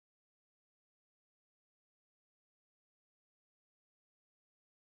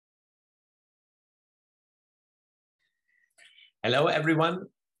Hello, everyone.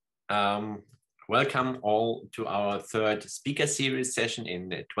 Welcome all to our third speaker series session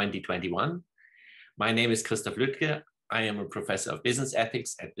in 2021. My name is Christoph Lüttke. I am a professor of business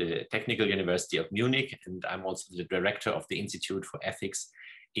ethics at the Technical University of Munich, and I'm also the director of the Institute for Ethics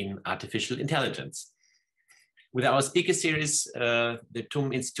in Artificial Intelligence. With our speaker series, the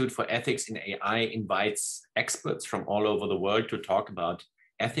TUM Institute for Ethics in AI invites experts from all over the world to talk about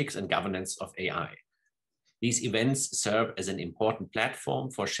ethics and governance of AI. These events serve as an important platform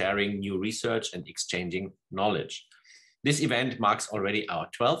for sharing new research and exchanging knowledge. This event marks already our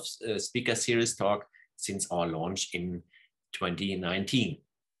 12th speaker series talk since our launch in 2019.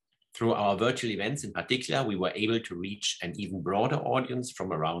 Through our virtual events in particular, we were able to reach an even broader audience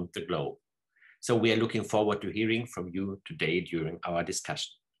from around the globe. So we are looking forward to hearing from you today during our discussion.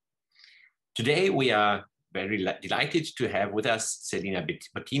 Today, we are very delighted to have with us Celina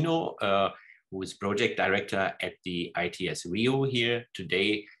Bottino, who is project director at the ITS Rio here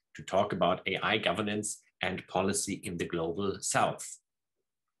today to talk about AI governance and policy in the global South.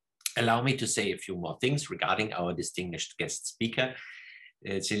 Allow me to say a few more things regarding our distinguished guest speaker.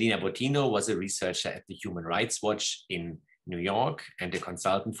 Celina Bottino was a researcher at the Human Rights Watch in New York and a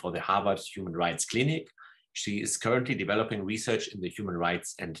consultant for the Harvard Human Rights Clinic. She is currently developing research in the human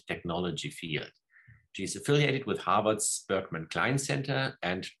rights and technology field. She is affiliated with Harvard's Berkman Klein Center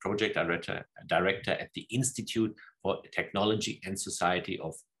and project director at the Institute for Technology and Society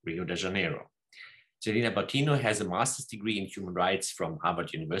of Rio de Janeiro. Celina Bottino has a master's degree in human rights from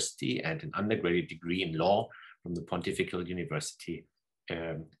Harvard University and an undergraduate degree in law from the Pontifical University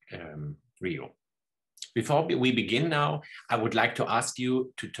Rio. Before we begin now, I would like to ask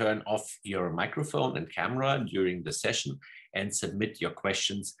you to turn off your microphone and camera during the session and submit your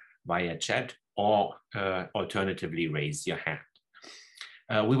questions via chat or alternatively raise your hand.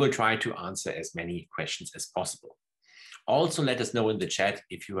 We will try to answer as many questions as possible. Also, let us know in the chat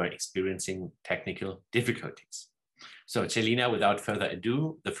if you are experiencing technical difficulties. So, Celina, without further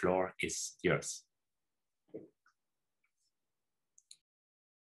ado, the floor is yours.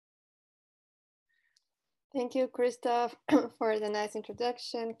 Thank you, Christoph, for the nice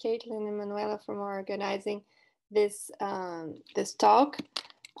introduction. Caitlin and Manuela for organizing this, this talk.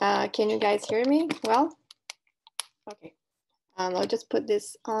 Can you guys hear me well? Okay, I'll just put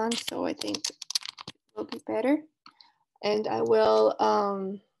this on, so I think it will be better. And I will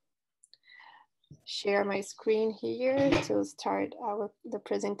share my screen here to start the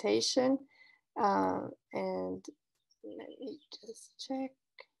presentation. And let me just check.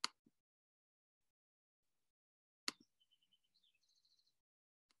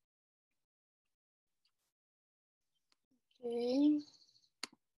 Okay.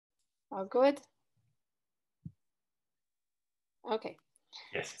 All good? Okay.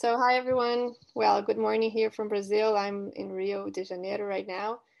 Yes. So hi, everyone. Well, good morning here from Brazil. I'm in Rio de Janeiro right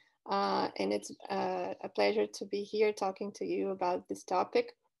now. And it's a pleasure to be here talking to you about this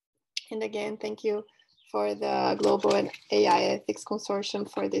topic. And again, thank you for the Global and AI Ethics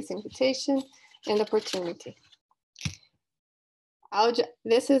Consortium for this invitation and opportunity.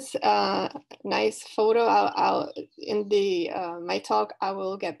 This is a nice photo. In my talk, I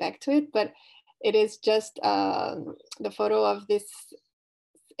will get back to it, but it is just the photo of this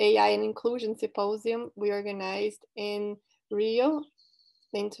AI and Inclusion Symposium we organized in Rio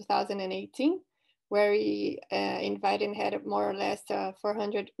in 2018, where we invited and had more or less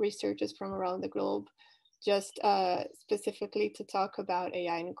 400 researchers from around the globe, just specifically to talk about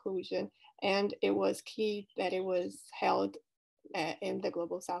AI and inclusion. And it was key that it was held in the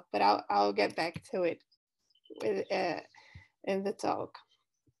Global South, but I'll get back to it in the talk.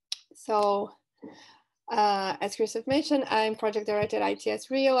 So, as Christoph mentioned, I'm project director at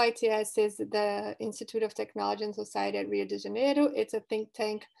ITS Rio. ITS is the Institute of Technology and Society at Rio de Janeiro. It's a think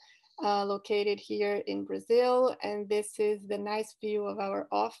tank located here in Brazil, and this is the nice view of our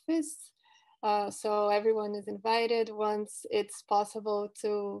office. So everyone is invited once it's possible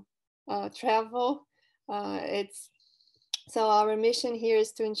to travel. So our mission here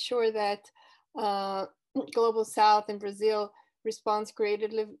is to ensure that Global South and Brazil responds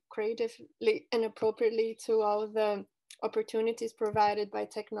creatively and appropriately to all the opportunities provided by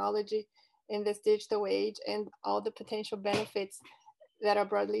technology in this digital age, and all the potential benefits that are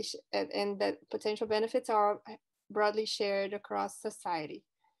broadly shared across society.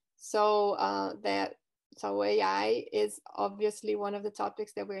 So So AI is obviously one of the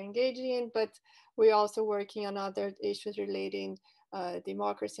topics that we're engaging in, but we're also working on other issues relating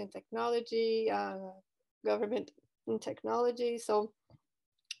democracy and technology, government and technology. So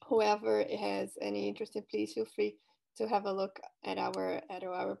whoever has any interest, please feel free to have a look at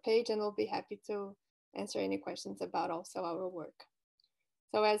our page, and we'll be happy to answer any questions about also our work.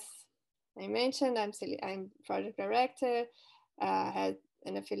 So as I mentioned, I'm project director, had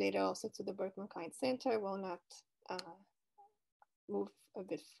an affiliate also to the Berkman Klein Center. Will not move a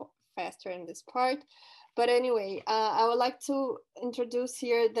bit faster in this part. But anyway, I would like to introduce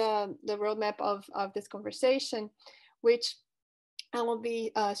here the roadmap of this conversation, which I will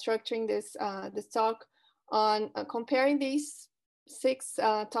be structuring this talk on comparing these 6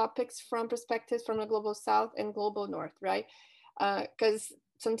 topics from perspectives from the global south and global north, right? Because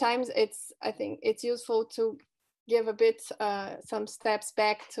sometimes I think it's useful to give a bit some steps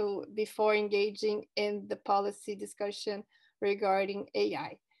back to before engaging in the policy discussion regarding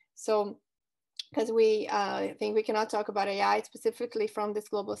AI. So, because I think we cannot talk about AI specifically from this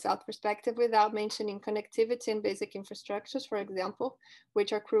global south perspective without mentioning connectivity and basic infrastructures, for example,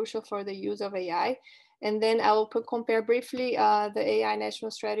 which are crucial for the use of AI. And then I will compare briefly the AI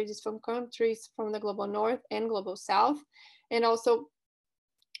national strategies from countries from the global north and global south, and also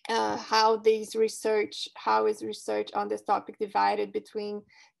how is research on this topic divided between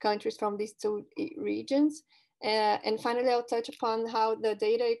countries from these 2 regions. And finally, I'll touch upon how the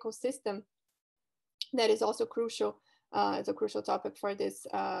data ecosystem that is also crucial. It's a crucial topic for this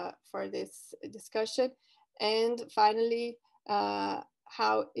discussion. And finally,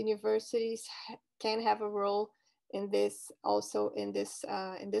 how universities can have a role in this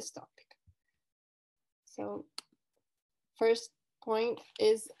topic. So first point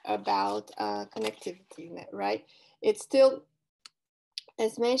is about connectivity, right? It's still,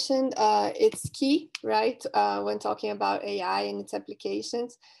 as mentioned, it's key, right? When talking about AI and its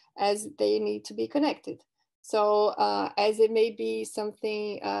applications, as they need to be connected. So as it may be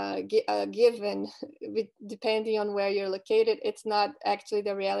something given, depending on where you're located, it's not actually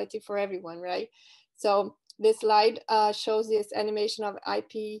the reality for everyone, right? So this slide shows this animation of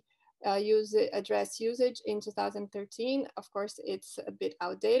IP address usage in 2013. Of course, it's a bit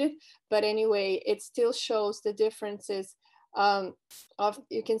outdated, but anyway, it still shows the differences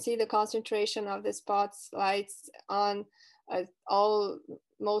you can see the concentration of the spotlights on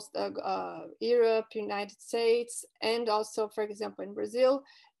most Europe, United States, and also, for example, in Brazil,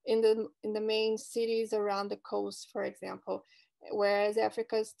 in the main cities around the coast, for example, whereas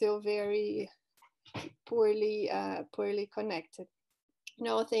Africa is still very poorly connected.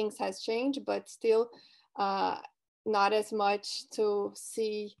 No, things has changed, but still not as much to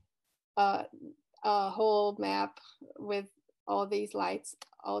see a whole map with all these lights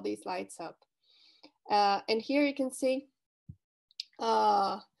up. And here you can see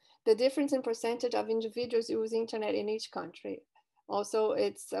the difference in percentage of individuals use internet in each country. Also,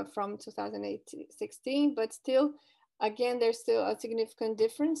 it's from 2016, but still, again, there's still a significant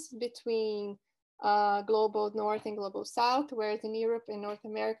difference between global north and global south, whereas in Europe and North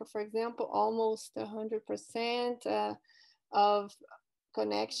America, for example, almost 100% of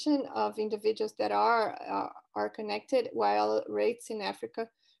connection of individuals that are connected, while rates in Africa,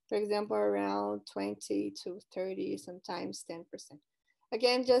 for example, around 20 to 30, sometimes 10%.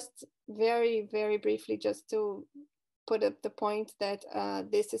 Again, just very, very briefly, just to put up the point that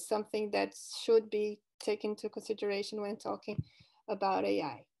this is something that should be taken into consideration when talking about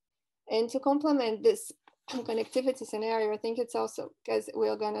AI. And to complement this connectivity scenario, I think it's also, because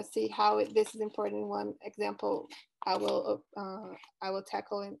we're going to see how this is important in one example I will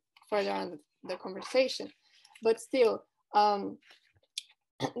tackle in further on the conversation. But still,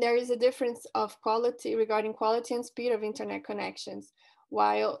 there is a difference of quality regarding quality and speed of internet connections,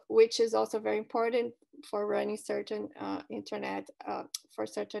 which is also very important for running certain internet for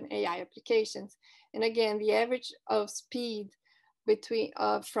certain AI applications. And again, the average of speed between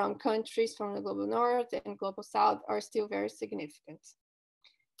from countries from the global north and global south are still very significant.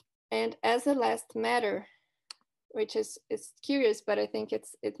 And as a last matter, which is curious, but I think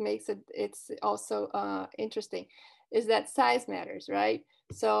it's also interesting, is that size matters, right?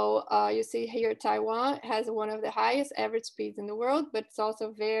 So you see here, Taiwan has one of the highest average speeds in the world, but it's also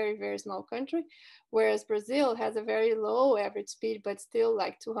a very, very small country, whereas Brazil has a very low average speed, but still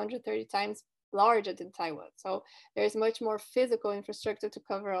like 230 times larger than Taiwan. So there's much more physical infrastructure to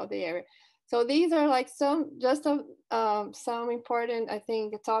cover all the area. So these are like some important, I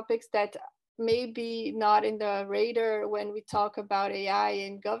think, topics that maybe not in the radar when we talk about AI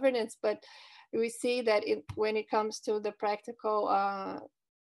and governance, but we see that when it comes to the practical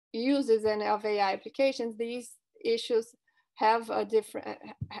uses and of AI applications, these issues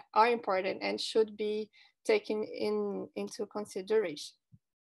are important and should be taken into consideration.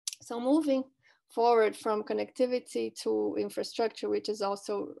 So moving forward from connectivity to infrastructure, which is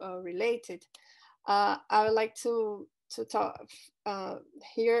also related, I would like to talk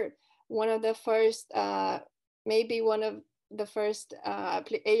here one of the first, maybe one of the first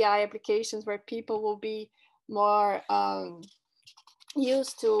AI applications where people will be more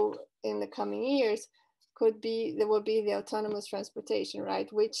used to in the coming years there will be the autonomous transportation, right?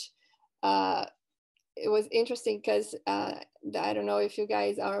 Which it was interesting because I don't know if you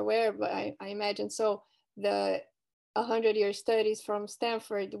guys are aware, but I imagine so. The 100-year studies from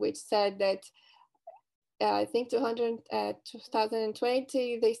Stanford, which said that I think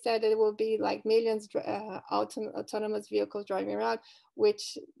 2020, they said that it will be like millions autonomous vehicles driving around,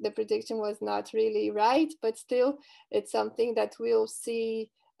 which the prediction was not really right, but still it's something that we'll see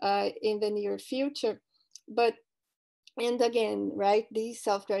in the near future. But, and again, right, these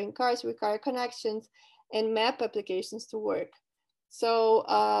self-driving cars require connections and map applications to work. So,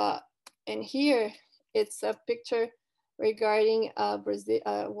 and here it's a picture regarding Brazil,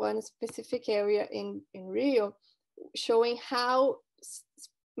 one specific area in Rio, showing how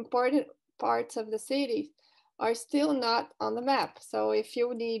important parts of the city are still not on the map. So if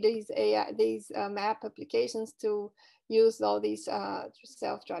you need these map applications to use all these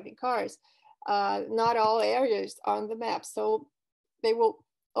self-driving cars, not all areas are on the map. So they will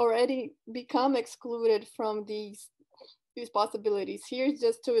already become excluded from these possibilities. Here,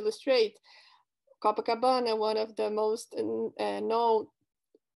 just to illustrate, Copacabana, one of the most known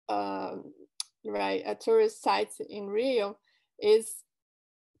tourist sites in Rio, is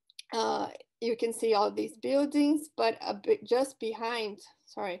you can see all these buildings, but just behind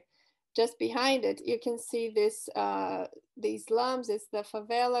it, you can see this these slums. It's the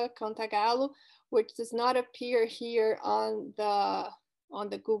favela Cantagalo, which does not appear here on the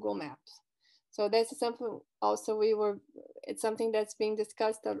Google Maps. So that's something also it's something that's being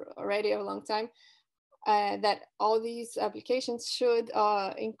discussed already a long time, that all these applications should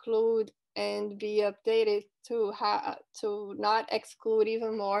include and be updated to not exclude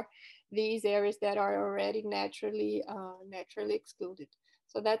even more these areas that are already naturally excluded.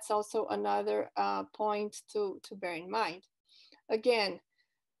 So that's also another point to bear in mind. Again,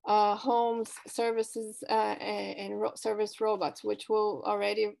 homes, services, and service robots, which will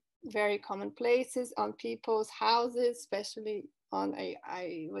already very commonplaces on people's houses, especially on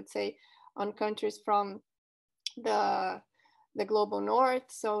I would say on countries from the global north.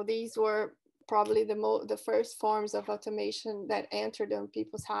 So these were probably the first forms of automation that entered on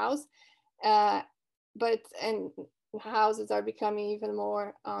people's house, and houses are becoming even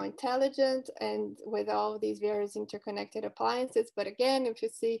more intelligent and with all these various interconnected appliances. But again, if you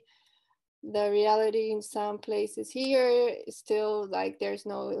see the reality in some places here is still like there's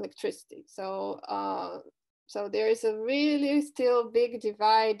no electricity. So so there is a really still big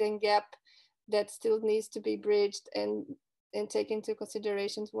divide and gap that still needs to be bridged and take into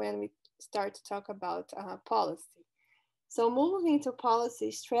considerations when we start to talk about policy. So moving to policy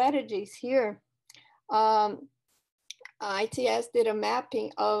strategies here, ITS did a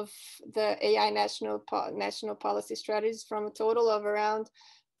mapping of the AI national policy strategies from a total of around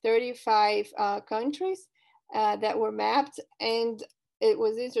 35 countries that were mapped, and it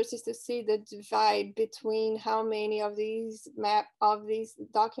was interesting to see the divide between how many of these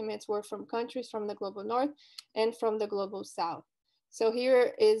documents were from countries from the global north and from the global south. So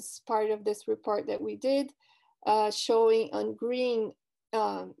here is part of this report that we did, showing on green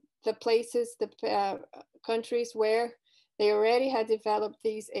the places, the countries where they already had developed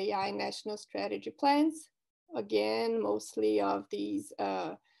these AI national strategy plans. Again, mostly of these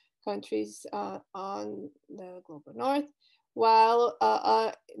countries on the global north, while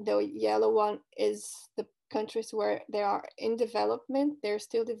the yellow one is the countries where they are in development. They're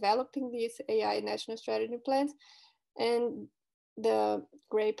still developing these AI national strategy plans. And the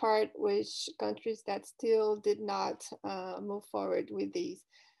gray part, which countries that still did not move forward with these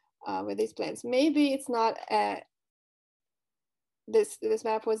plans. Maybe it's not this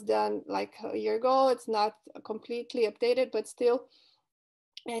map was done like a year ago. It's not completely updated, but still,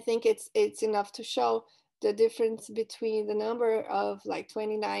 I think it's enough to show the difference between the number of like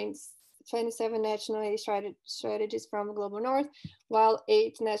 27 national AI strategies from the global north, while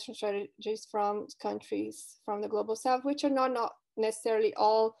 8 national strategies from countries from the global south, which are not necessarily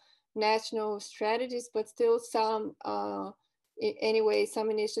all national strategies, but still some, anyway, some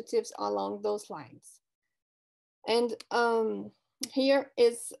initiatives along those lines. And here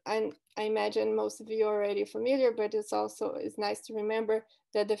is, and I imagine most of you are already familiar, but it's nice to remember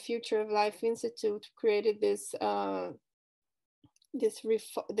that the Future of Life Institute created this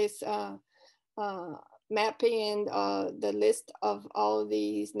mapping and the list of all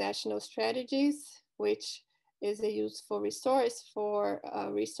these national strategies, which is a useful resource for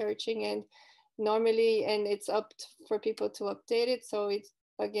researching, and normally, and it's up for people to update it. So it's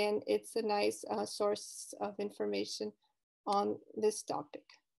again, it's a nice source of information on this topic.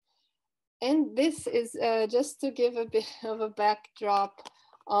 And this is just to give a bit of a backdrop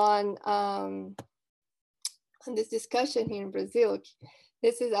on this discussion here in Brazil.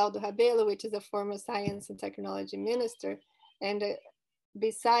 This is Aldo Rabelo, which is a former science and technology minister. And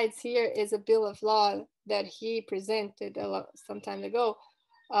besides here is a bill of law that he presented some time ago,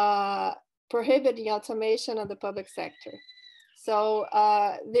 prohibiting automation of the public sector. So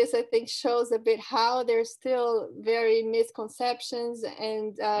this, I think, shows a bit how there's still very misconceptions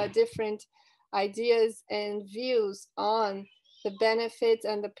and different ideas and views on the benefits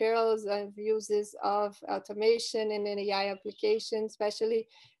and the perils and uses of automation and AI application, especially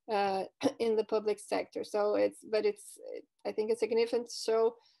in the public sector. So I think it's significant to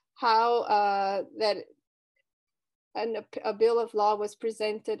show how that a bill of law was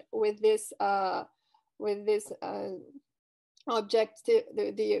presented with this objective,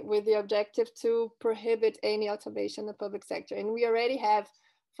 with the objective to prohibit any automation in the public sector. And we already have,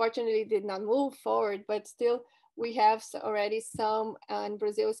 fortunately, did not move forward, but still we have already some, and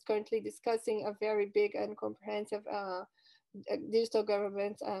Brazil is currently discussing a very big and comprehensive digital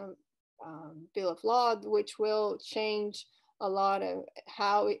government bill of law, which will change a lot of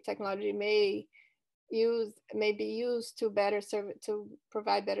how technology may be used to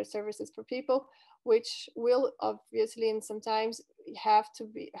provide better services for people, which will obviously and sometimes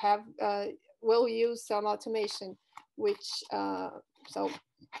will use some automation, which so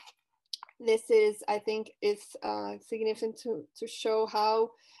this is, I think, is significant to show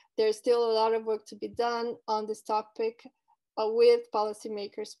how there's still a lot of work to be done on this topic with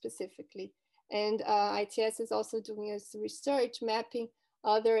policymakers specifically. And ITS is also doing research mapping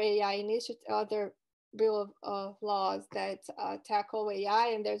other AI initiatives, other bill of laws that tackle AI,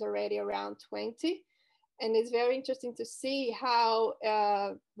 and there's already around 20. And it's very interesting to see how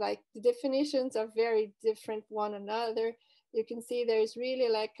like the definitions are very different one another. You can see there's really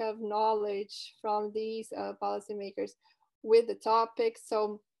lack of knowledge from these policymakers with the topic.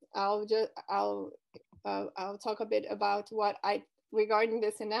 So I'll talk a bit about regarding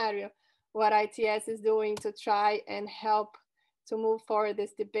the scenario, what ITS is doing to try and help to move forward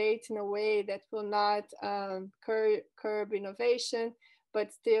this debate in a way that will not curb innovation,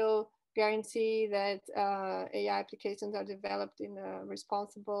 but still guarantee that AI applications are developed in a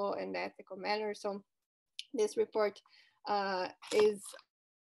responsible and ethical manner. So this report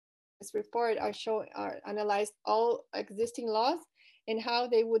analyzed all existing laws and how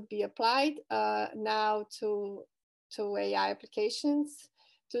they would be applied now to AI applications,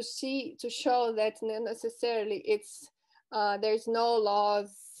 to show that not necessarily there's no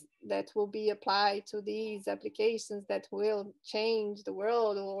laws that will be applied to these applications that will change the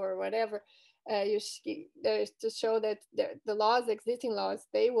world or whatever. There's to show that the existing laws,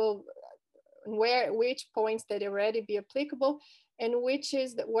 they will which points that already be applicable, and which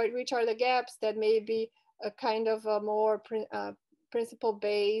are the gaps that maybe a kind of a more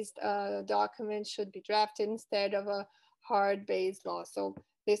principle-based document should be drafted instead of a hard-based law. So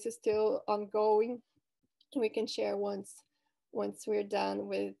this is still ongoing. We can share once we're done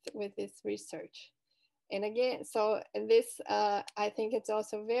with this research. And again, so this I think it's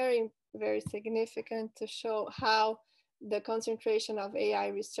also very, very significant to show how the concentration of AI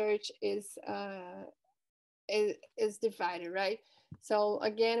research is divided, right? So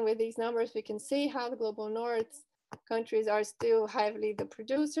again, with these numbers, we can see how the global north countries are still heavily the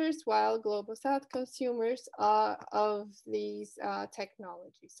producers, while global south consumers are of these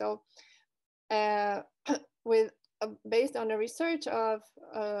technologies. So based on the research of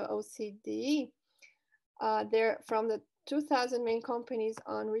OCDE, from the 2,000 main companies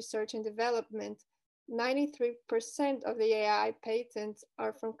on research and development, 93% of the AI patents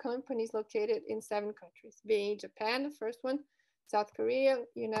are from companies located in 7 countries, being Japan, the first one, South Korea,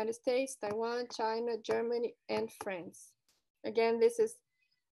 United States, Taiwan, China, Germany, and France. Again, this is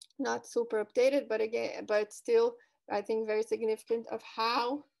not super updated, but still, I think very significant of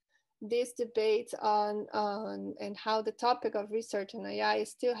how this debate on and how the topic of research on AI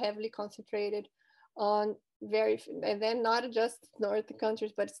is still heavily concentrated on and then not just Northern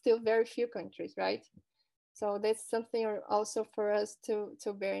countries, but still very few countries, right? So that's something also for us to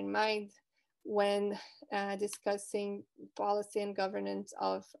bear in mind when discussing policy and governance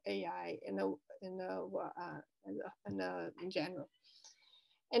of AI in general.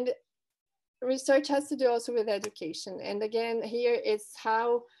 And research has to do also with education. And again, here is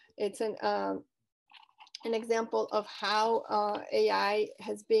how it's an example of how AI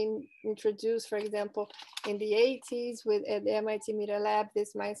has been introduced, for example, in the 80s with the MIT Media Lab,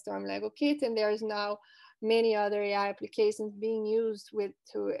 this Mindstorm Lego kit, and there is now many other AI applications being used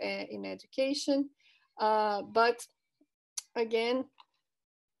in education. But again,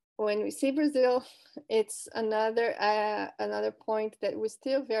 when we see Brazil, it's another point that we're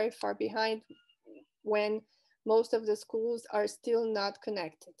still very far behind, when most of the schools are still not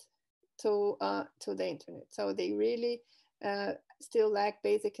connected to the internet. So they really still lack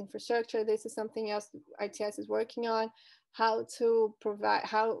basic infrastructure. This is something else ITS is working on, how to provide,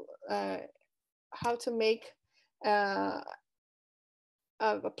 how to make a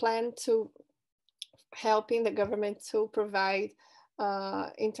plan to helping the government to provide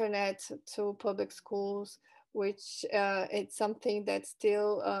internet to public schools, which it's something that's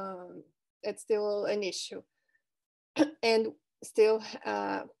still an issue and still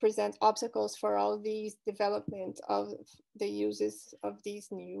present obstacles for all these development of the uses of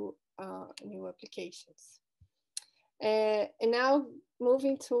these new applications. And now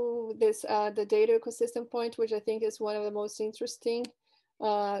moving to this the data ecosystem point, which I think is one of the most interesting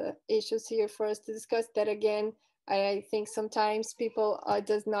issues here for us to discuss. That again, I think sometimes people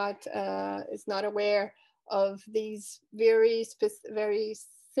is not aware of these very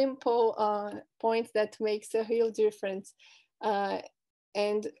simple points that makes a real difference.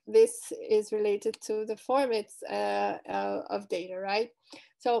 And this is related to the formats of data, right?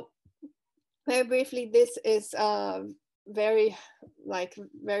 So very briefly, this is very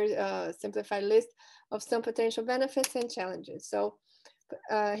simplified list of some potential benefits and challenges. So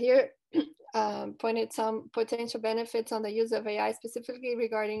here pointed some potential benefits on the use of AI, specifically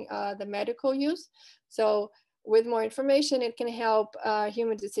regarding the medical use. So with more information, it can help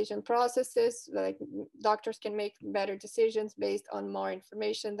human decision processes, like doctors can make better decisions based on more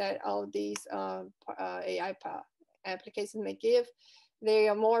information that all these AI applications may give. They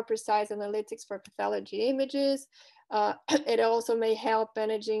are more precise analytics for pathology images. It also may help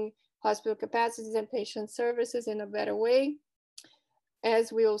managing hospital capacities and patient services in a better way,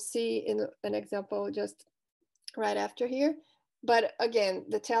 as we will see in an example just right after here. But again,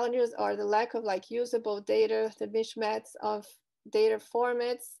 the challenges are the lack of usable data, the mismatch of data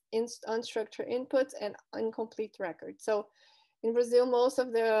formats, unstructured inputs, and incomplete records. So in Brazil, most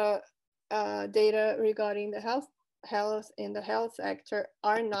of the data regarding the health in the health sector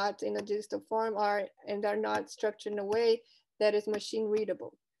are not in a digital form, and are not structured in a way that is machine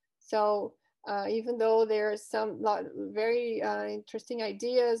readable. So even though there are some very interesting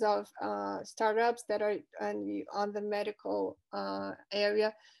ideas of startups that are on the medical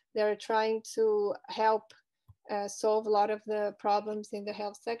area, they're trying to help solve a lot of the problems in the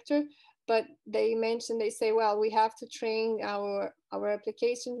health sector. But they say, well, we have to train our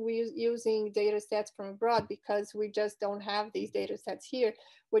application using data sets from abroad, because we just don't have these data sets here,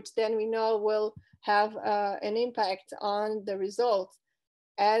 which then we know will have an impact on the results.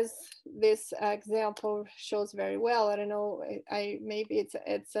 As this example shows very well, I don't know, maybe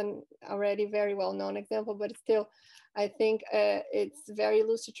it's an already very well-known example, but still, I think it's very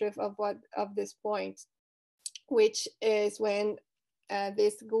illustrative of this point, which is when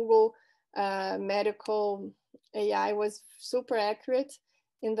this Google medical AI was super accurate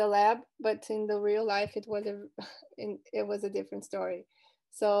in the lab, but in the real life, it was a different story.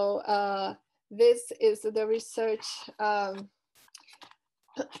 So this is the research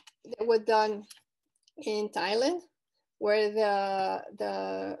that was done in Thailand, where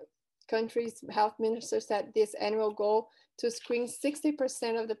the country's health minister set this annual goal to screen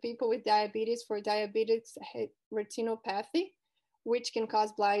 60% of the people with diabetes for diabetic retinopathy, which can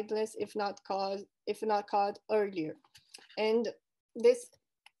cause blindness if not caught earlier. And this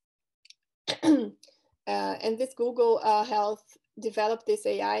this Google Health developed this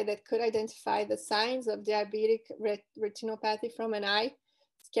AI that could identify the signs of diabetic retinopathy from an eye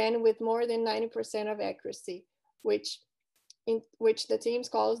scan with more than 90% of accuracy, which the teams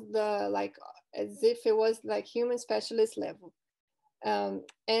calls as if it was human specialist level.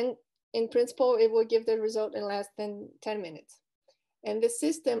 And in principle, it will give the result in less than 10 minutes. And the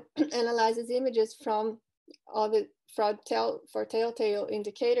system analyzes images from for telltale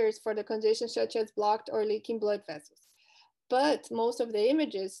indicators for the conditions such as blocked or leaking blood vessels. But most of the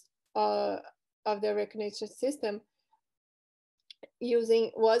images of the recognition system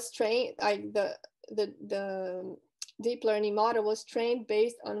was trained, the deep learning model was trained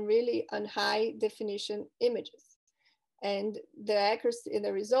based on high definition images. And the accuracy in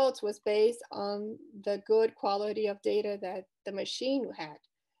the results was based on the good quality of data that the machine had.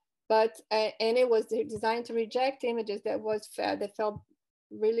 But, and it was designed to reject images that fell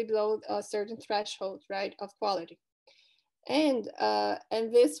really below a certain threshold, right, of quality. And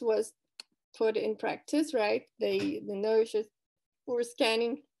this was put in practice, right? The nurses who were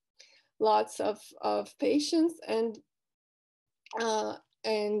scanning lots of patients, and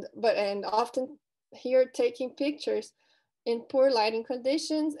often here taking pictures in poor lighting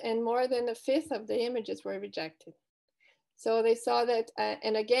conditions, and more than a fifth of the images were rejected. So they saw that,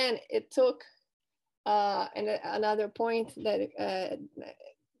 and again, it took, and another point that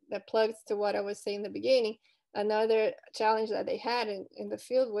plugs to what I was saying in the beginning, another challenge that they had in the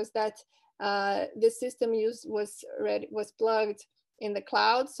field was that this system was plugged in the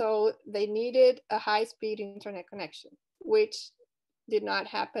cloud, so they needed a high-speed internet connection, which did not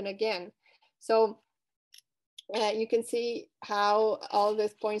happen again. So you can see how all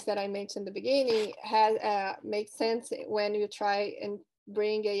these points that I mentioned in the beginning make sense when you try and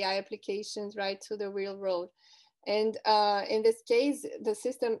bring AI applications right to the real world. And in this case, the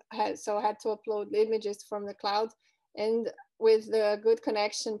system had to upload images from the cloud, and with the good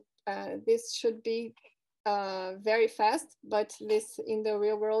connection, this should be very fast, but this in the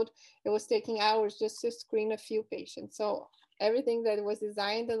real world, it was taking hours just to screen a few patients. So everything that was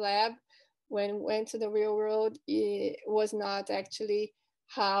designed in the lab, when it went to the real world, it was not actually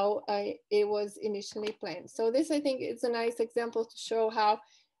how it was initially planned. So this, I think, is a nice example to show how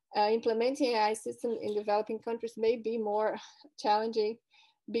implementing AI systems in developing countries may be more challenging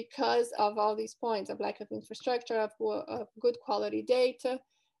because of all these points of lack of infrastructure, of good quality data,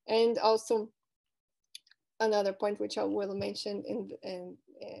 and also another point which I will mention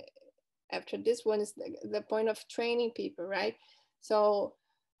after this one is the point of training people, right? So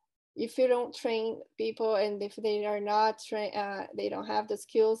if you don't train people, and if they are not they don't have the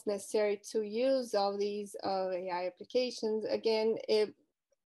skills necessary to use all these AI applications, again, it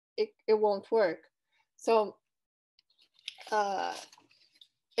won't work. So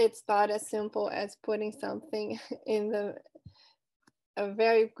it's not as simple as putting something in a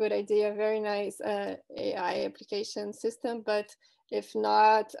very good idea, very nice AI application system, but if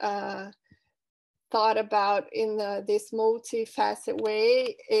not thought about in this multifaceted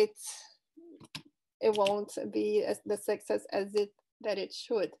way, it won't be the success that it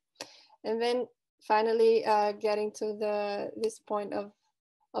should. And then finally, getting to this point of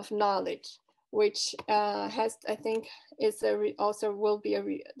knowledge, which I think is also will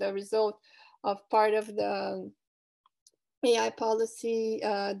be the result of part of the AI policy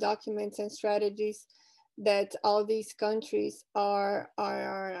documents and strategies that all these countries are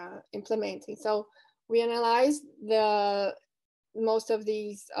implementing. So we analyzed most of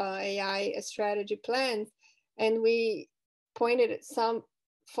these AI strategy plans, and we pointed at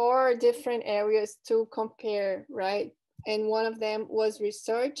 4 different areas to compare, right? And one of them was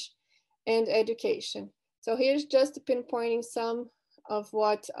research and education. So here's just pinpointing some of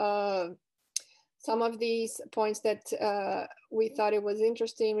what some of these points that we thought it was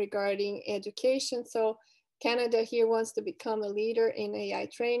interesting regarding education. So Canada here wants to become a leader in AI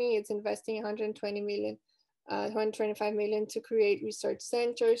training. It's investing 125 million to create research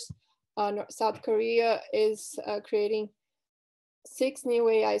centers. South Korea is creating 6 new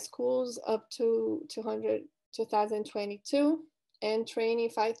AI schools up to 2022 and training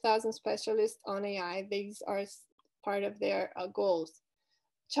 5,000 specialists on AI. These are part of their goals.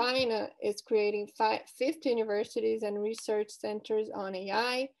 China is creating 50 universities and research centers on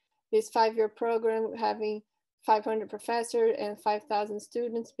AI. This 5-year program having 500 professors and 5,000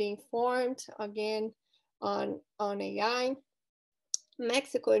 students being formed, again, on AI.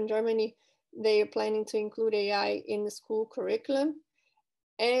 Mexico and Germany, they are planning to include AI in the school curriculum.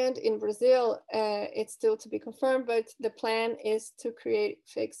 And in Brazil, it's still to be confirmed, but the plan is to create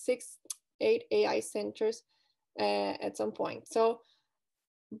 8 AI centers at some point. So,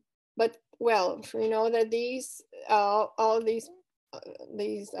 but well, we know that all these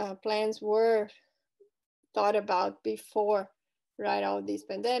plans were thought about before, right? All these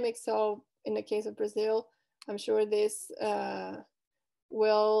pandemics. So in the case of Brazil, I'm sure this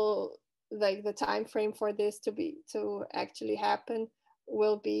will, like, the time frame for this to actually happen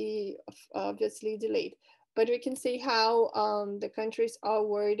will be obviously delayed. But we can see how the countries are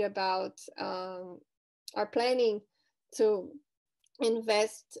worried about, are planning to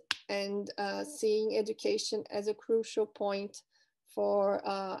invest and seeing education as a crucial point for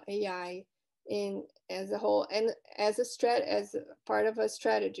AI as a whole, and as part of a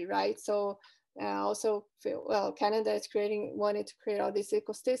strategy, right? So also, well, Canada is wanted to create all these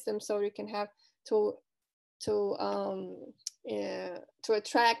ecosystems so we can have to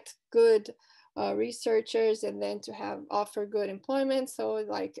attract good researchers, and then to offer good employment. So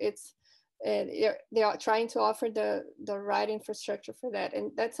like they are trying to offer the right infrastructure for that,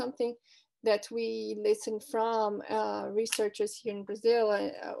 and that's something that we listen from researchers here in Brazil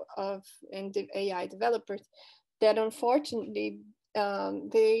and the AI developers, that unfortunately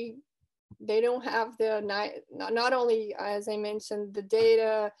they they don't have the not only, as I mentioned, the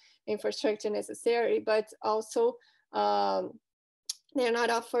data infrastructure necessary, but also they're not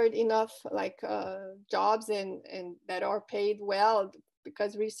offered enough like jobs and that are paid well,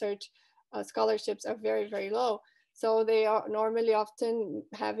 because research scholarships are very, very low. So they are normally often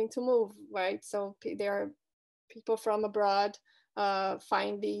having to move, right? So there are people from abroad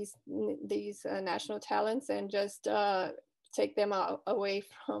find these national talents and just take them away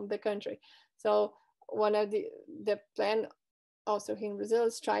from the country. So one of the plan also here in Brazil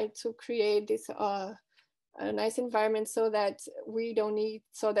is trying to create this a nice environment so that we don't need,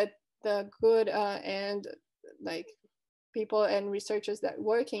 so that the good and like people and researchers that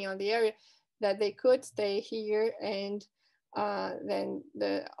working on the area, that they could stay here, and then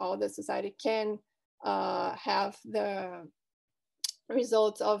all the society can have the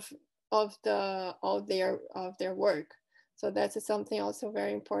results of their work. So that's something also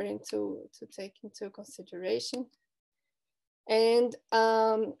very important to take into consideration. And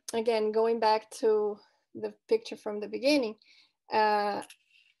again, going back to the picture from the beginning,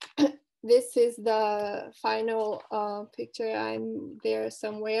 this is the final picture. I'm there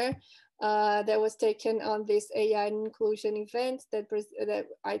somewhere that was taken on this AI inclusion event that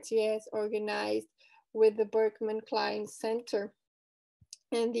ITS organized with the Berkman Klein Center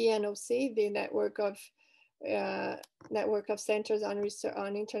and the NOC, the network of centers on research,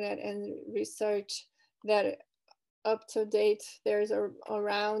 on internet and research, that up to date there's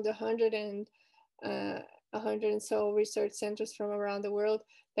around 100 and so research centers from around the world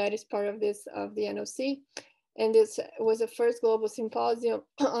that is part of this, of the NOC. And this was the first global symposium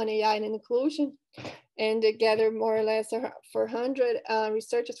on AI and inclusion, and it gathered more or less 400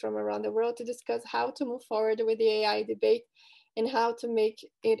 researchers from around the world to discuss how to move forward with the AI debate and how to make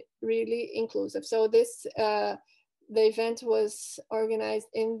it really inclusive. So this the event was organized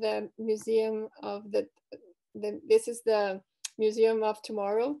in the museum of this is the Museum of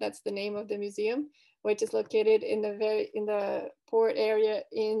Tomorrow. That's the name of the museum, which is located in the port area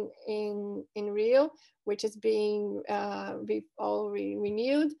in Rio, which is being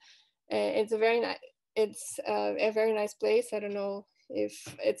renewed. It's a very nice place. I don't know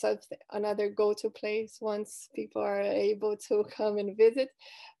if it's another go-to place once people are able to come and visit,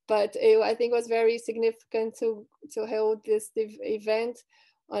 but I think it was very significant to hold this event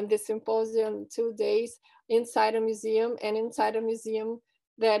on this symposium 2 days inside a museum, and inside a museum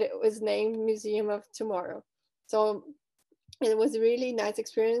that it was named Museum of Tomorrow. So it was a really nice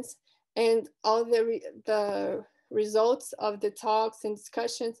experience, and all the results of the talks and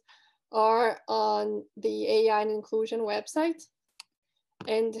discussions are on the AI and Inclusion website.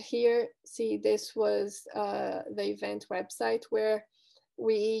 And here, see, this was the event website where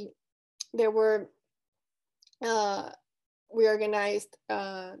we organized,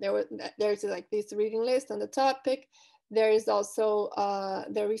 there's like this reading list on the topic. There is also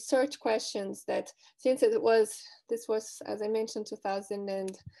the research questions that, since this was, as I mentioned,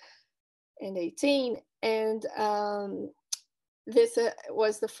 2018, and this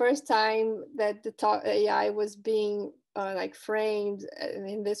was the first time that the AI was being like framed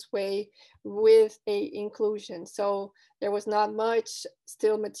in this way with a inclusion. So there was not much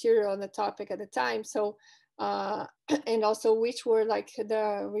still material on the topic at the time. So and also which were like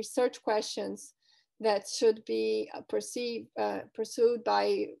the research questions that should be pursued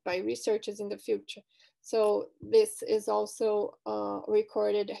by researchers in the future. So this is also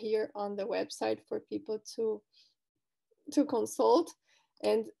recorded here on the website for people to consult.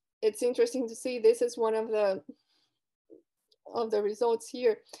 And it's interesting to see, this is one of the results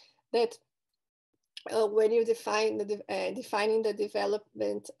here, that when you define defining the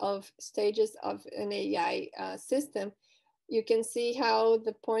development of stages of an AI system, you can see how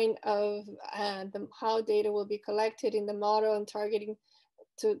the point of how data will be collected in the model and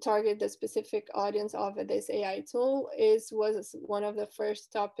to target the specific audience of this AI tool was one of the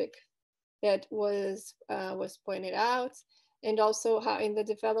first topic that was pointed out. And also how in the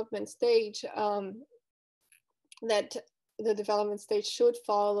development stage, that the development stage should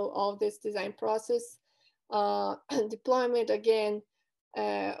follow all this design process. Deployment, again,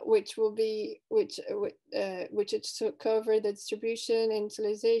 which is to cover the distribution,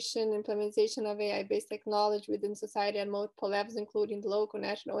 utilization, implementation of AI-based technology within society at multiple levels, including the local,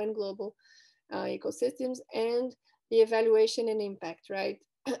 national, and global ecosystems, and the evaluation and impact, right?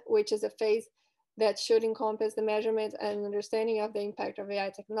 Which is a phase that should encompass the measurement and understanding of the impact of AI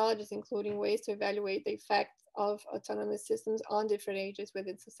technologies, including ways to evaluate the effect of autonomous systems on different ages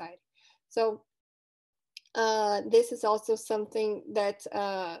within society. So this is also something that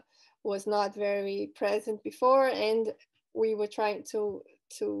was not very present before, and we were trying to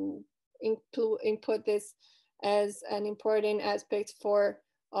input this as an important aspect for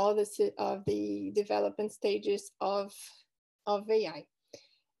all the development stages of AI.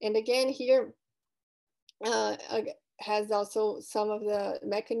 And again, here has also some of the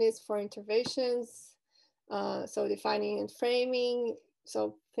mechanisms for interventions. So defining and framing.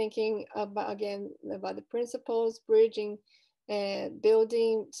 So thinking about, again, about the principles, bridging and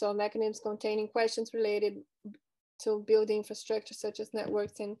building. So mechanisms containing questions related to building infrastructure such as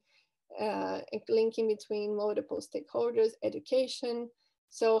networks and linking between multiple stakeholders, education.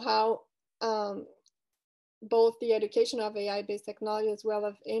 So how both the education of AI-based technology as well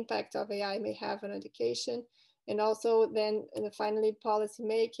as impact of AI may have on education. And also then, and finally, policy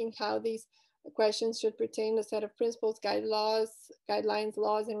making, how these questions should pertain to a set of principles, guidelines,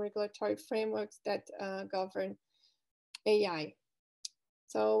 laws, and regulatory frameworks that govern AI.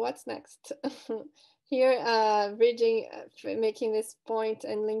 So what's next? Here, bridging, making this point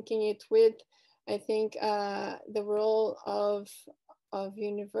and linking it with, I think, the role of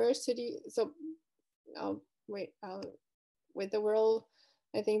university. So, with the role,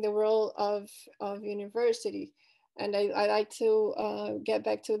 I think the role of university. And I like to get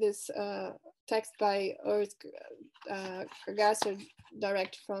back to this text by Urs Kergasser,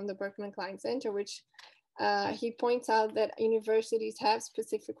 direct from the Berkman Klein Center, which he points out that universities have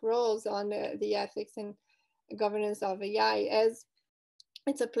specific roles on the ethics and governance of AI, as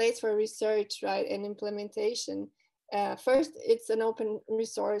it's a place for research, right, and implementation. First, it's an open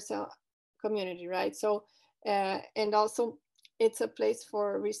resource community, right? So, and also it's a place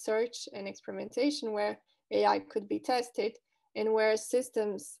for research and experimentation where AI could be tested, and where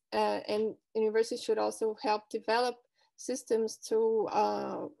systems and universities should also help develop systems to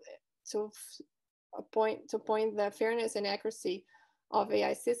point the fairness and accuracy of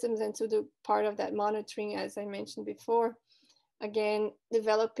AI systems, and to do part of that monitoring, as I mentioned before. Again,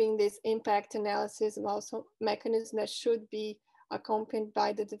 developing this impact analysis and also mechanisms that should be accompanied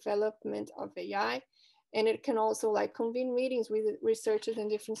by the development of AI. And it can also like convene meetings with researchers and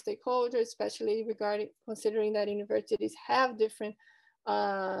different stakeholders, especially considering that universities have different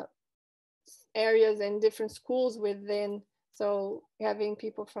areas and different schools within. So having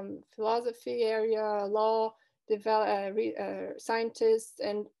people from philosophy area, law, scientists,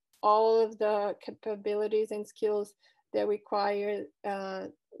 and all of the capabilities and skills that require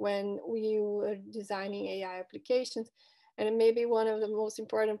when we were designing AI applications. And maybe one of the most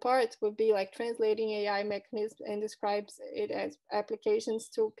important parts would be like translating AI mechanisms and describes it as applications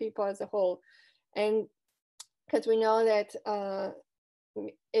to people as a whole. And because we know that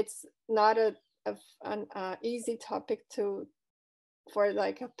it's not an easy topic for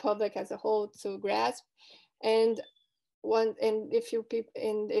like a public as a whole to grasp. And if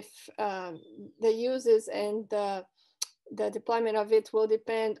the uses and the deployment of it will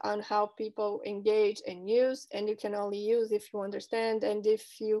depend on how people engage and use, and you can only use if you understand and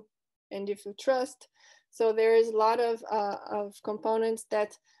if you trust. So there is a lot of components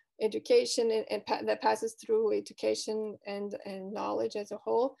that education and that passes through education and knowledge as a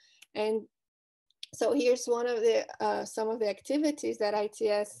whole. And so here's one of the some of the activities that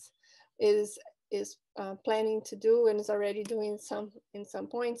ITS is planning to do, and is already doing in some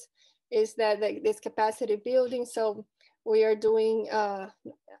points, is that this capacity building. So we are doing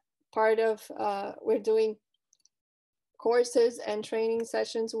we're doing courses and training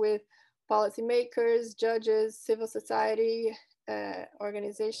sessions with policymakers, judges, civil society,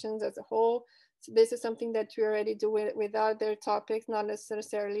 organizations as a whole. So this is something that we already do with other topics, not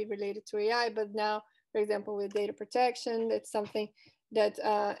necessarily related to AI, but now, for example, with data protection, it's something that,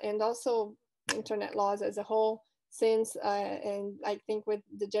 and also internet laws as a whole, since, and I think with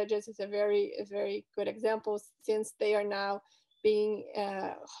the judges is a very good example, since they are now being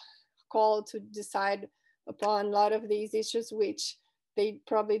called to decide upon a lot of these issues, which they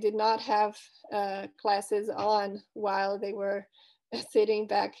probably did not have classes on while they were sitting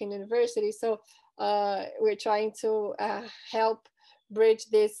back in university. So we're trying to help bridge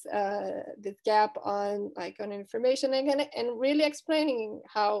this gap on information and really explaining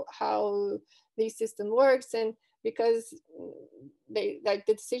how the system works, and because the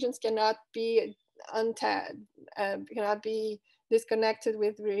decisions cannot be cannot be disconnected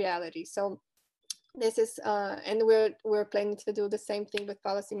with reality. So this is and we're planning to do the same thing with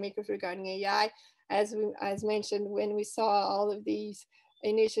policymakers regarding AI, as mentioned, when we saw all of these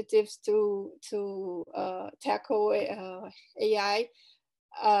initiatives to tackle AI.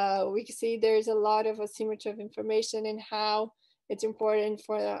 We see there's a lot of asymmetry of information, and how it's important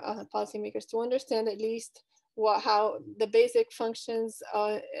for policymakers to understand at least how the basic functions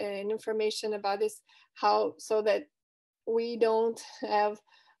and information about this, so that we don't have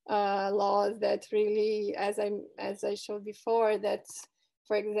laws that really, as I showed before, that,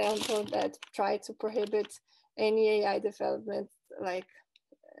 for example, that try to prohibit any AI development, like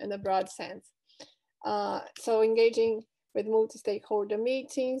in a broad sense. So engaging with multi-stakeholder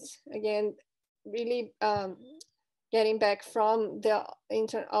meetings, again, really getting back from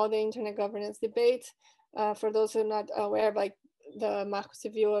all the internet governance debate. For those who are not aware, like the Marco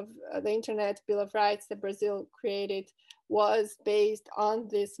Civil of the Internet Bill of Rights that Brazil created was based on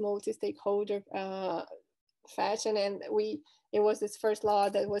this multi-stakeholder fashion, and it was this first law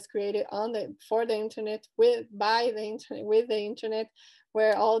that was created for the internet, with the internet,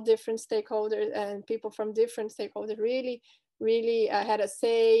 where all different stakeholders and people from different stakeholders really had a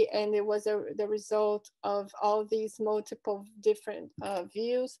say, and it was the result of all these multiple different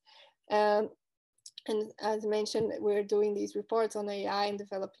views. And as mentioned, we're doing these reports on AI in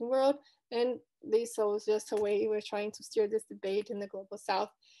developing world, and this was just a way we're trying to steer this debate in the global south.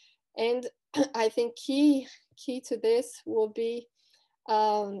 And I think key to this will be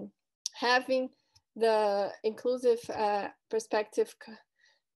having the inclusive perspective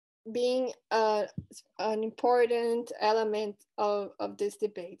being an important element of this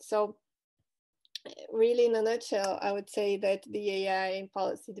debate. So really, in a nutshell, I would say that the AI and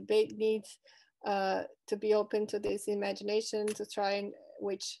policy debate needs to be open to this imagination to try and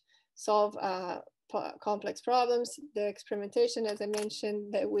solve complex problems. The experimentation, as I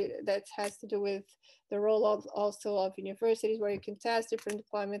mentioned, that has to do with the role of also of universities, where you can test different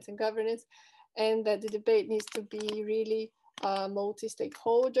deployments and governance, and that the debate needs to be really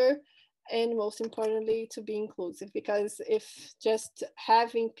multi-stakeholder, and most importantly, to be inclusive, because if just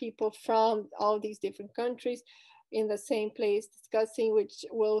having people from all these different countries in the same place discussing, which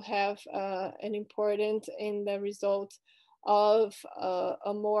will have an important in the result of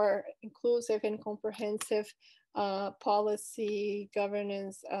a more inclusive and comprehensive policy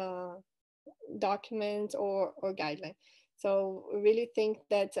governance document or guideline. So we really think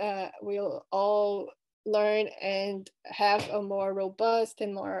that we'll all learn and have a more robust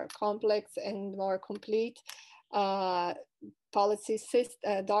and more complex and more complete policy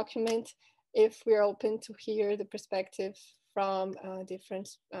document if we're open to hear the perspective from different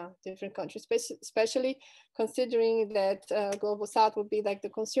countries, especially considering that global south will be like the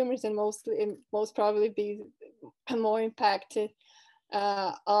consumers and most probably be more impacted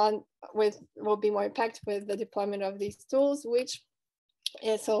will be more impacted with the deployment of these tools, which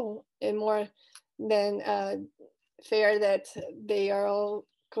is so more than fair that they are all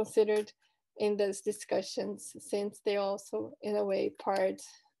considered in those discussions, since they also in a way part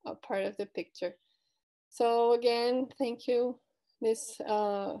of the picture. So again, thank you. This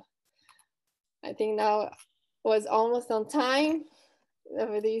I think now was almost on time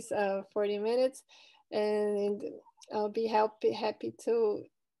over these 40 minutes, and I'll be happy to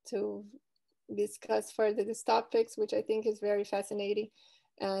discuss further these topics, which I think is very fascinating,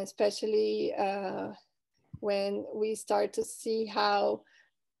 especially when we start to see how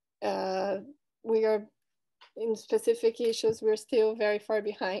we are in specific issues, we're still very far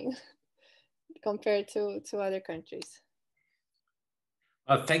behind compared to other countries.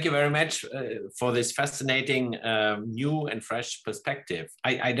 Well, thank you very much for this fascinating new and fresh perspective.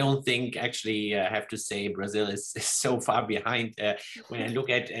 I don't think actually I have to say Brazil is so far behind when I look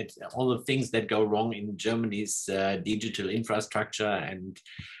at all the things that go wrong in Germany's digital infrastructure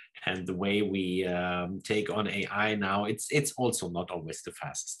and the way we take on AI now. It's also not always the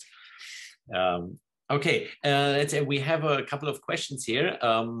fastest. Okay, let's say we have a couple of questions here.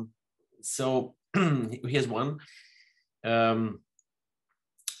 So here's one.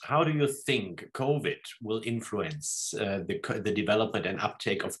 How do you think COVID will influence the development and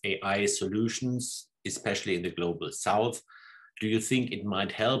uptake of AI solutions, especially in the global south? Do you think it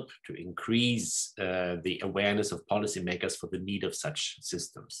might help to increase the awareness of policymakers for the need of such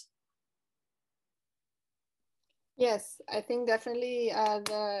systems? Yes, I think definitely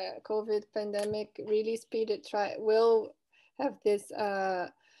the COVID pandemic really will have this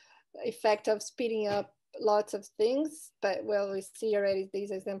effect of speeding up lots of things, but well, we see already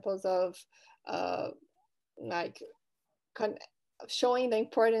these examples of like showing the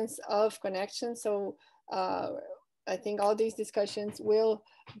importance of connection. So I think all these discussions will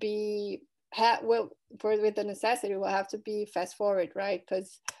be with the necessity will have to be fast forward, right?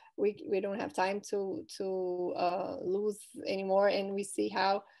 Because we don't have time to lose anymore, and we see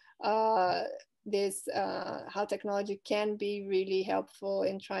how how technology can be really helpful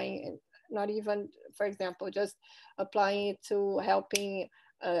in trying, not even, for example, just applying it to helping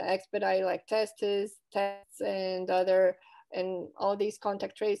expedite like tests and all these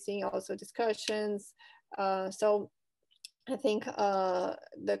contact tracing, also discussions. So I think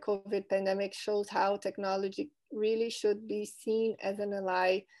the COVID pandemic shows how technology really should be seen as an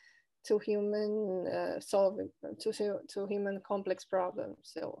ally to human solving to human complex problems.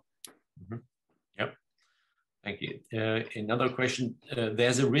 So. Mhm. Yep. Thank you. Another question,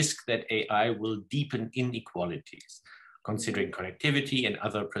 there's a risk that AI will deepen inequalities, considering connectivity and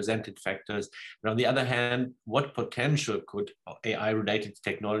other presented factors. But on the other hand, what potential could AI-related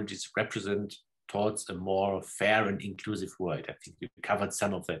technologies represent towards a more fair and inclusive world? I think you covered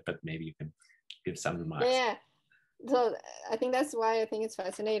some of that, but maybe you can give some remarks. Yeah, so I think that's why I think it's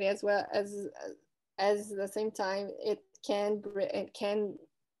fascinating, as well as the same time it can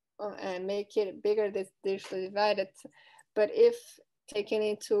make it bigger, this digital divide. But if taken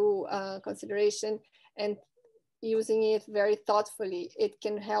into consideration and using it very thoughtfully, it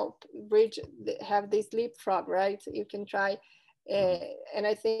can help bridge, have this leapfrog, right? You can try, and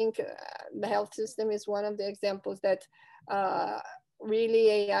I think the health system is one of the examples that really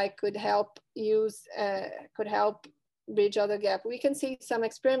AI could help bridge other gap. We can see some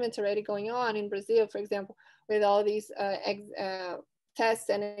experiments already going on in Brazil, for example, with all these tests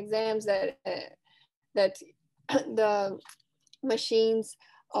and exams that the machines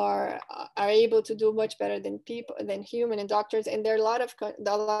are able to do much better than human and doctors. And there are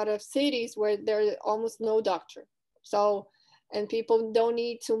a lot of cities where there's almost no doctor. So, and people don't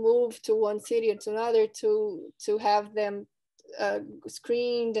need to move to one city or to another to have them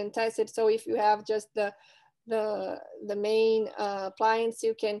screened and tested. So if you have just the main appliance,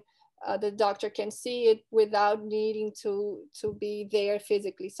 you can the doctor can see it without needing to be there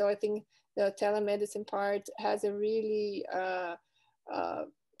physically. So I think the telemedicine part has a really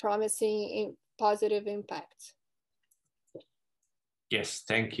promising positive impact. Yes,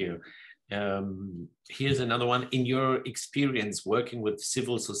 thank you. Here's another one. In your experience working with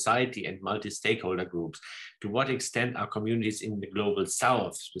civil society and multi-stakeholder groups, to what extent are communities in the global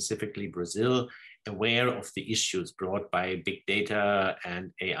south, specifically Brazil, aware of the issues brought by big data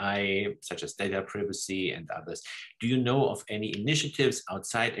and AI, such as data privacy and others? Do you know of any initiatives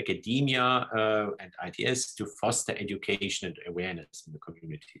outside academia and ITS to foster education and awareness in the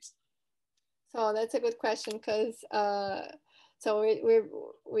communities? So that's a good question, because so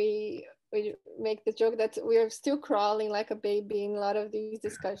we make the joke that we are still crawling like a baby in a lot of these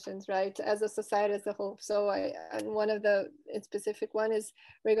discussions, right, as a society as a whole. So and one of the specific one is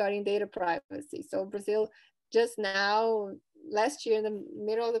regarding data privacy. So Brazil just now, last year in the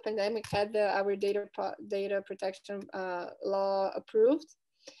middle of the pandemic, had our data protection law approved.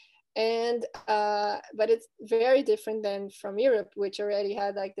 And but it's very different than from Europe, which already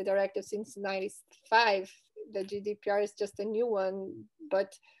had like the directive since 95. The GDPR is just a new one,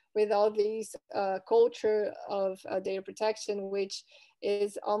 but with all these culture of data protection, which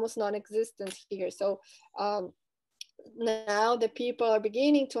is almost non-existent here. So now the people are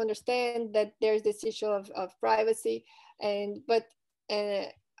beginning to understand that there's this issue of privacy, but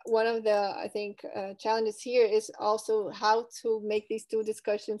one of the, I think, challenges here is also how to make these two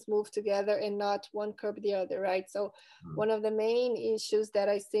discussions move together and not one curb the other, right? So one of the main issues that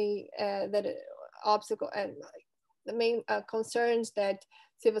I see that obstacle and the main concerns that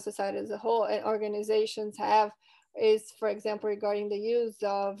civil society as a whole and organizations have is, for example, regarding the use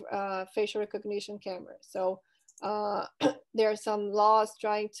of facial recognition cameras. So there are some laws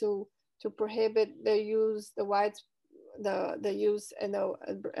trying to prohibit the use, the use and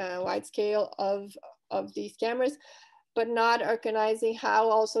the wide scale of these cameras, but not organizing how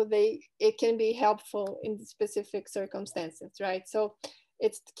also it can be helpful in specific circumstances, right? So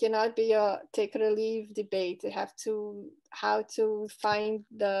it cannot be a take it or leave debate. They have to how to find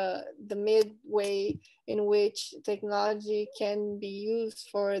the midway in which technology can be used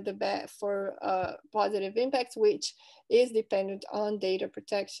for positive impacts, which is dependent on data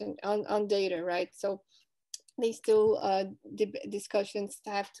protection, on data, right? So these two discussions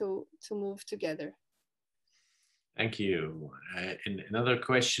have to move together. Thank you. And another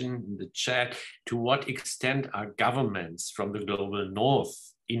question in the chat: to what extent are governments from the global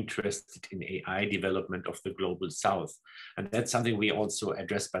north interested in AI development of the global south? And that's something we also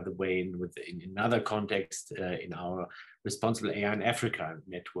address, by the way, in another context in our Responsible AI in Africa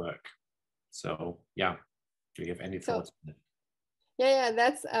network. So yeah, do you have any thoughts on that? Yeah,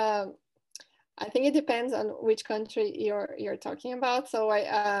 that's I think it depends on which country you're talking about. So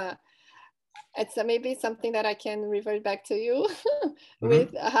it's maybe something that I can revert back to you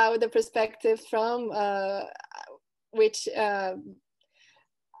with how the perspective from which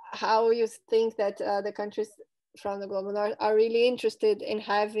how you think that the countries from the global north are really interested in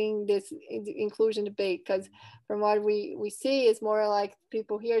having this inclusion debate. Because from what we see, is more like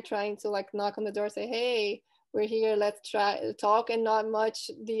people here trying to like knock on the door, say, hey, we're here, let's try talk, and not much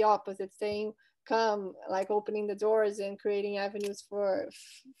the opposite, saying come, like opening the doors and creating avenues for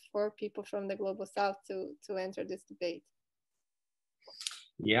people from the global south to enter this debate.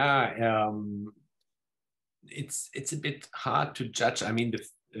 Yeah, it's a bit hard to judge. I mean,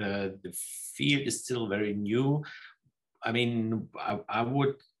 the field is still very new. I mean, I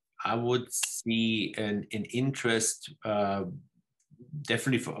would see an interest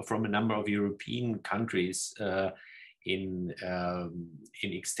definitely from a number of European countries in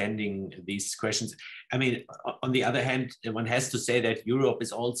extending these questions. I mean, on the other hand, one has to say that Europe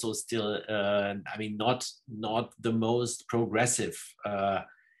is also still, I mean, not the most progressive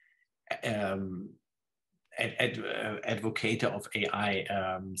advocate of AI.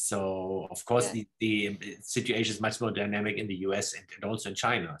 So of course, yeah, the situation is much more dynamic in the US and also in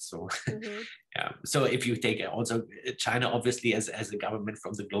China. So yeah. So if you take also China, obviously as a government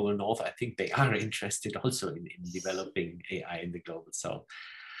from the global north, I think they are interested also in developing AI in the global south.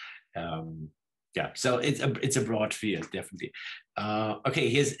 Yeah, so it's a broad field, definitely. Okay,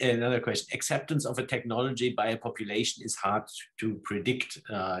 here's another question. Acceptance of a technology by a population is hard to predict.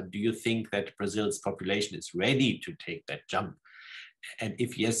 Do you think that Brazil's population is ready to take that jump? And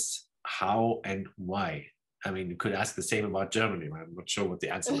if yes, how and why? I mean, you could ask the same about Germany. I'm not sure what the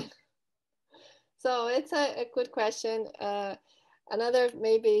answer is. So it's a good question. Another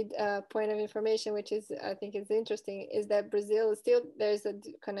maybe point of information, which is I think is interesting, is that Brazil still, there's a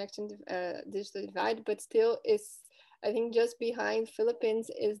connection digital divide, but still is, I think, just behind Philippines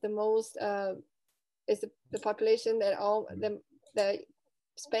is the most is the population that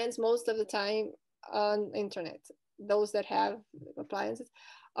spends most of the time on internet. Those that have appliances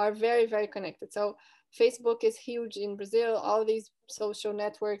are very, very connected. So Facebook is huge in Brazil. All these social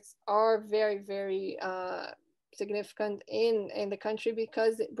networks are very, very significant in the country,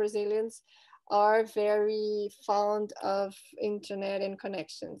 because Brazilians are very fond of internet and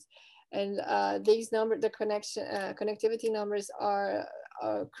connections. And these numbers, the connectivity numbers are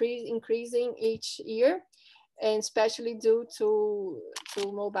increasing each year, and especially due to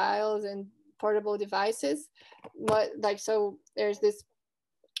mobiles and portable devices. But like, so there's this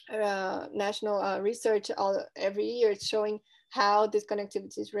national research every year showing how these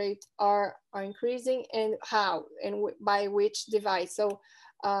connectivity rates are increasing, and how and by which device. So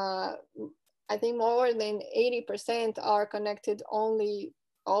I think more than 80% are connected only,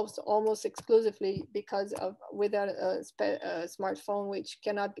 also almost exclusively because of without a smartphone, which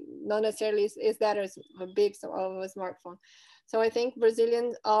cannot be, not necessarily is that as big of a smartphone. So I think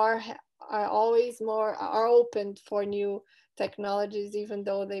Brazilians are always are open for new technologies, even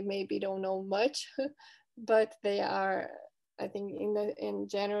though they maybe don't know much, but they are, I think in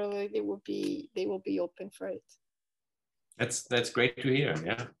general they will be open for it. That's great to hear.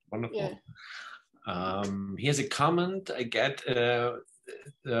 Yeah, wonderful. Yeah. Here's a comment I get.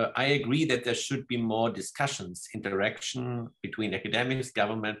 I agree that there should be more discussions, interaction between academics,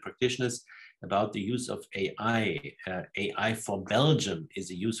 government, practitioners about the use of AI. AI for Belgium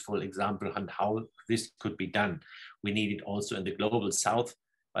is a useful example on how this could be done. We need it also in the global south,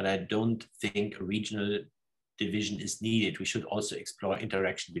 but I don't think a regional division is needed. We should also explore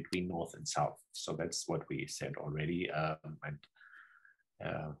interaction between north and south. So that's what we said already.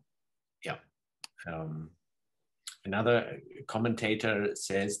 Yeah. Another commentator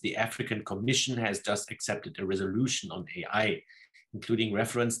says the African Commission has just accepted a resolution on AI, including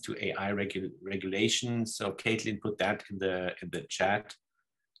reference to AI regulation. So Caitlin put that in the chat,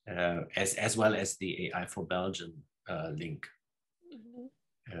 as well as the AI for Belgium link.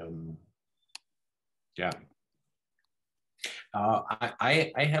 Yeah.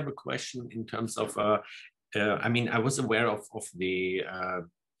 I have a question in terms of, I mean, I was aware of the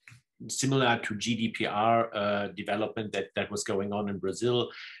similar to GDPR development that was going on in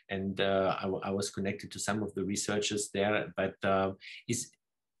Brazil, and I was connected to some of the researchers there. But is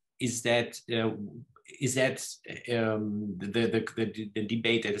that the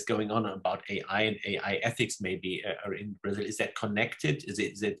debate that is going on about AI and AI ethics maybe in Brazil, is that connected? Is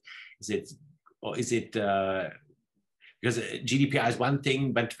it or is it because GDPR is one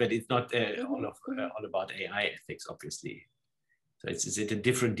thing, but it's not all about AI ethics, obviously. So is it a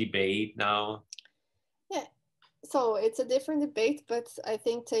different debate now? Yeah, so it's a different debate, but I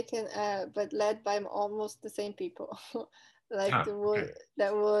think but led by almost the same people, like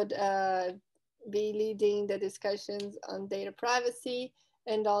that would be leading the discussions on data privacy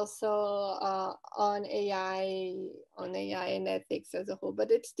and also on AI and ethics as a whole. But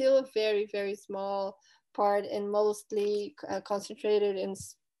it's still a very, very small part, and mostly concentrated in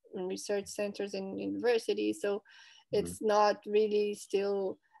research centers and universities. So it's not really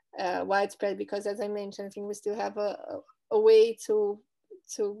still widespread, because as I mentioned, I think we still have a way to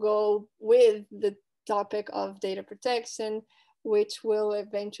go with the topic of data protection, which will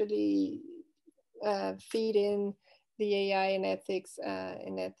eventually feed in the AI and ethics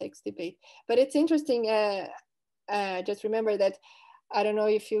debate. But it's interesting. Just remember that, I don't know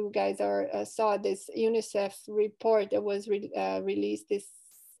if you guys saw this UNICEF report that was released this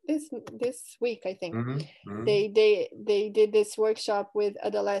week, I think. They did this workshop with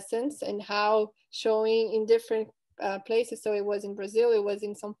adolescents, and how showing in different places. So it was in Brazil, it was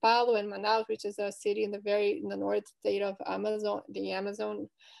in São Paulo and Manaus, which is a city in the north state of the Amazon,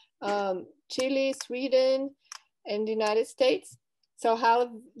 Chile, Sweden, and the United States. So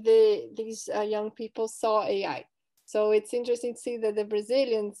how these young people saw AI. So it's interesting to see that the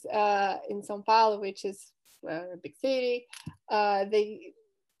Brazilians in São Paulo, which is a big city, they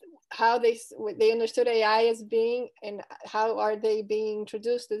understood AI as being, and how are they being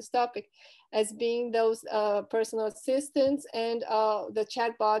introduced to this topic, as being those personal assistants and the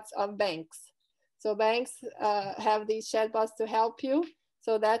chatbots of banks. So banks have these chatbots to help you.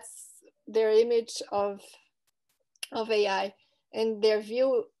 So that's their image of AI, and their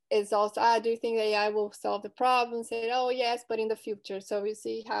view is also, do you think AI will solve the problem? Say, oh yes, but in the future. So we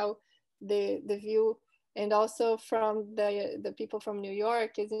see how the view, and also from the people from New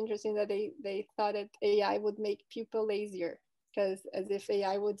York, is interesting that they thought that AI would make people lazier, because as if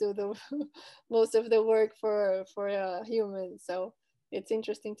AI would do the most of the work for humans. So it's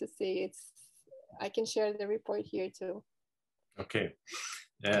interesting to see. I can share the report here too. Okay.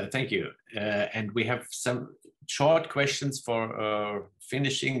 Thank you. And we have some short questions for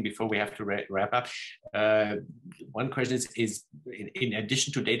finishing before we have to wrap up. One question is in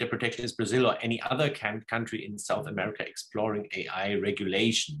addition to data protection, is Brazil or any other country in South America exploring AI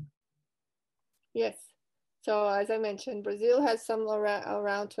regulation? Yes. So as I mentioned, Brazil has some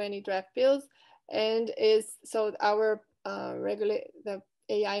around 20 draft bills, and our the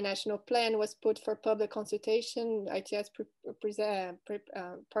AI national plan was put for public consultation. ITS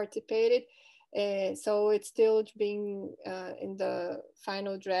participated. So it's still being in the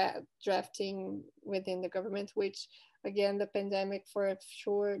final drafting within the government, which again, the pandemic for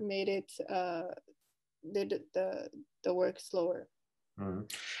sure made it the work slower. Mm-hmm.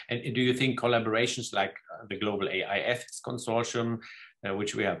 And do you think collaborations like the Global AI Ethics Consortium,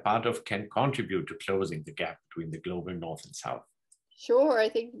 which we are part of, can contribute to closing the gap between the global North and South? Sure, I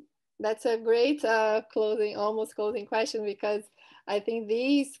think that's a great almost closing question, because I think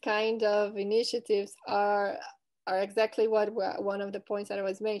these kind of initiatives are exactly what one of the points that I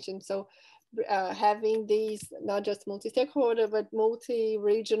was mentioned. So having these not just multi-stakeholder but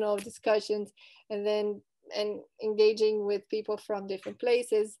multi-regional discussions, and engaging with people from different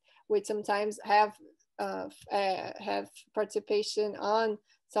places, which sometimes have participation on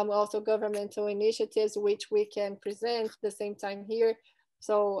some also governmental initiatives, which we can present at the same time here.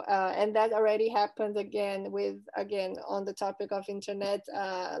 So, and that already happened again on the topic of internet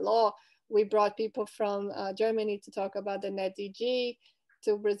law. We brought people from Germany to talk about the NetDG,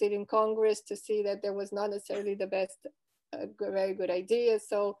 to Brazilian Congress to see that there was not necessarily the best, very good idea.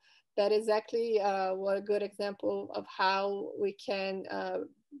 So that is exactly what a good example of how we can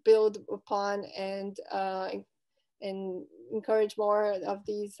build upon and encourage more of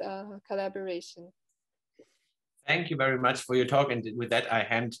these collaboration. Thank you very much for your talk. And with that, I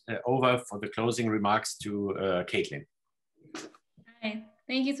hand over for the closing remarks to Caitlin. Hi,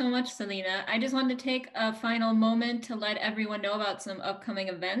 thank you so much, Celina. I just wanted to take a final moment to let everyone know about some upcoming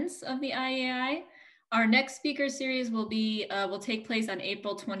events of the IEAI. Our next speaker series will take place on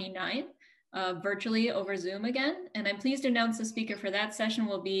April 29th. Virtually over Zoom again. And I'm pleased to announce the speaker for that session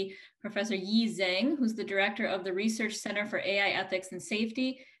will be Professor Yi Zhang, who's the director of the Research Center for AI Ethics and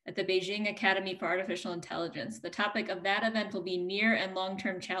Safety at the Beijing Academy for Artificial Intelligence. The topic of that event will be near and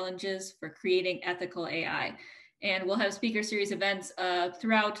long-term challenges for creating ethical AI. And we'll have speaker series events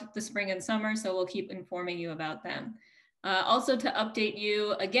throughout the spring and summer, so we'll keep informing you about them. Also to update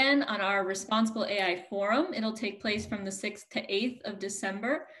you again on our Responsible AI Forum, it'll take place from the 6th to 8th of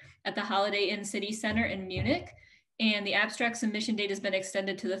December at the Holiday Inn City Center in Munich. And the abstract submission date has been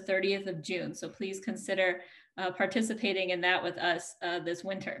extended to the 30th of June. So please consider participating in that with us this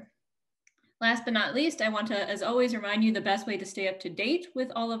winter. Last but not least, I want to, as always, remind you the best way to stay up to date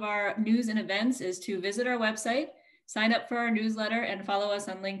with all of our news and events is to visit our website, sign up for our newsletter, and follow us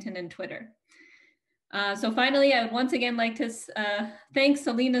on LinkedIn and Twitter. So finally, I would once again like to thank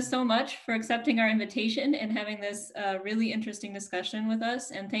Celina so much for accepting our invitation and having this really interesting discussion with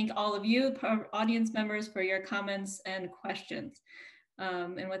us. And thank all of you, audience members, for your comments and questions.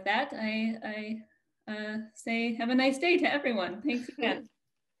 And with that, I say have a nice day to everyone. Thanks again.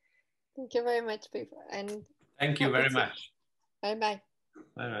 Thank you very much, people. And thank you very much. Bye-bye.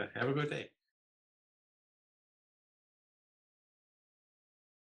 Bye-bye. Have a good day.